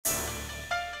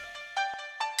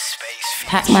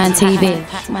Pac-Man TV,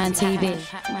 Pac-Man TV,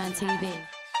 Pac-Man TV.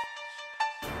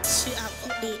 Shoot out the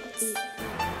beats.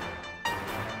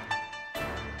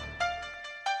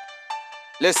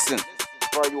 Listen,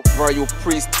 royal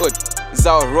priesthood is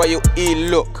our royal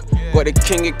look. Got the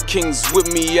king of kings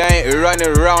with me, I ain't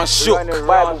running around shook.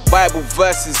 Bible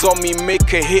verses on me,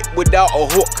 make a hit without a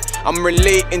hook. I'm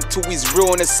relating to his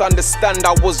realness, understand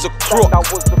I was a crook.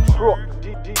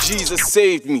 Jesus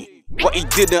saved me, but he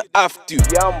didn't have to.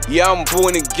 Yeah, I'm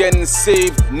born again and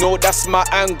saved, no, that's my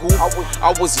angle.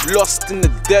 I was lost in the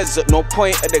desert, no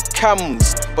point of the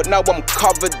camels, but now I'm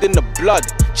covered in the blood.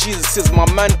 Jesus is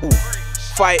my mantle.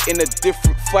 Fighting a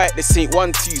different fight, this ain't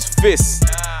one to use fists.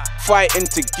 Fighting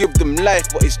to give them life,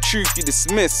 but it's truth you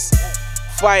dismiss.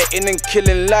 Fighting and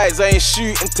killing lies, I ain't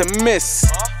shooting to miss.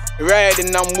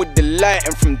 Riding, I'm with the light,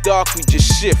 and from dark we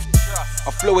just shift.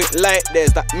 I flow it like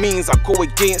theirs, that means I go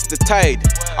against the tide.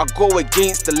 I go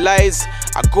against the lies,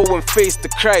 I go and face the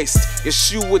Christ.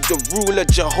 Yeshua the ruler,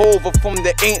 Jehovah from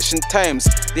the ancient times.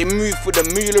 They move for the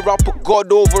moolah, I put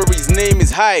God over, his name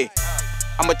is high.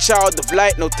 I'm a child of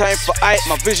light, no time for hype,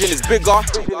 my vision is bigger.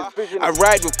 I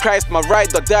ride with Christ, my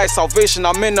ride or die, salvation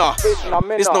I'm in her.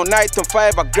 It's no night and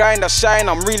 5, I grind, I shine,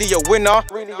 I'm really a winner.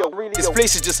 This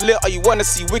place is just lit, you wanna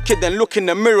see wicked, then look in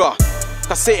the mirror.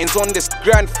 Cause Satan's on this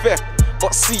grand theft,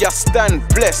 but see I stand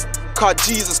blessed. Cause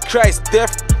Jesus Christ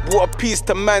death brought a peace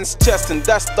to man's chest, and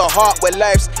that's the heart where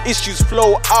life's issues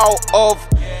flow out of.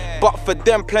 But for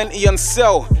them plenty on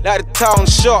sale, like the town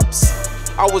shops.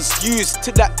 I was used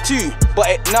to that too, but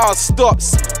it now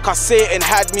stops. Cause Satan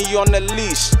had me on a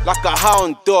leash, like a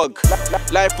hound dog.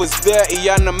 Life was dirty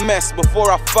and a mess before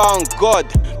I found God,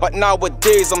 but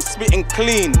nowadays I'm spitting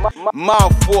clean,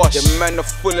 mouthwash. The men are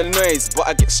full of noise, but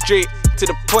I get straight to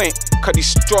the point. Cause these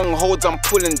strongholds I'm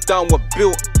pulling down were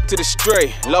built to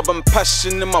destroy. Love and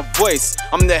passion in my voice,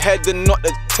 I'm the head and not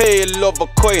the tail of a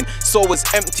coin. So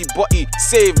it's empty, but he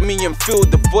saved me and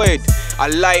filled the void. I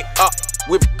light up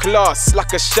with class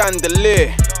like a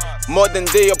chandelier. Modern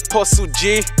day apostle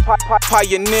G,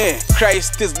 pioneer.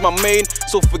 Christ is my main,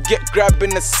 so forget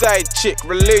grabbing a side chick.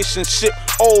 Relationship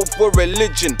over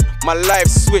religion, my life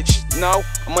switched. Now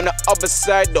I'm on the other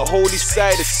side, the holy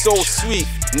side is so sweet.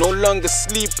 No longer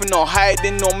sleeping or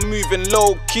hiding or moving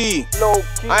low key.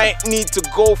 I ain't need to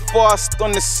go fast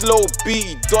on the slow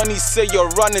beat. Donnie say you're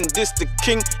running this, the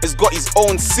king has got his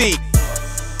own seat.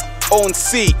 Own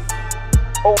seat.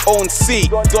 Own seat.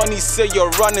 Donnie say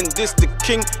you're running this, the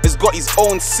king has got his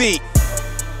own seat.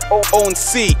 Own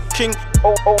seat. King,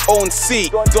 own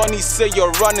seat. Donnie say you're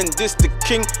running this, the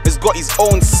king has got his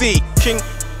own seat. King,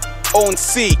 own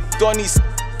seat. Donnie's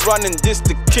running this,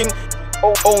 the king,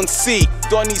 own seat.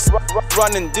 Donnie's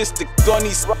running this, the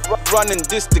Donnie's running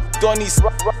this, the Donnie's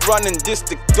running this,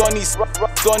 the Donnie's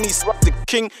the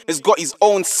king has got his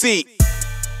own seat.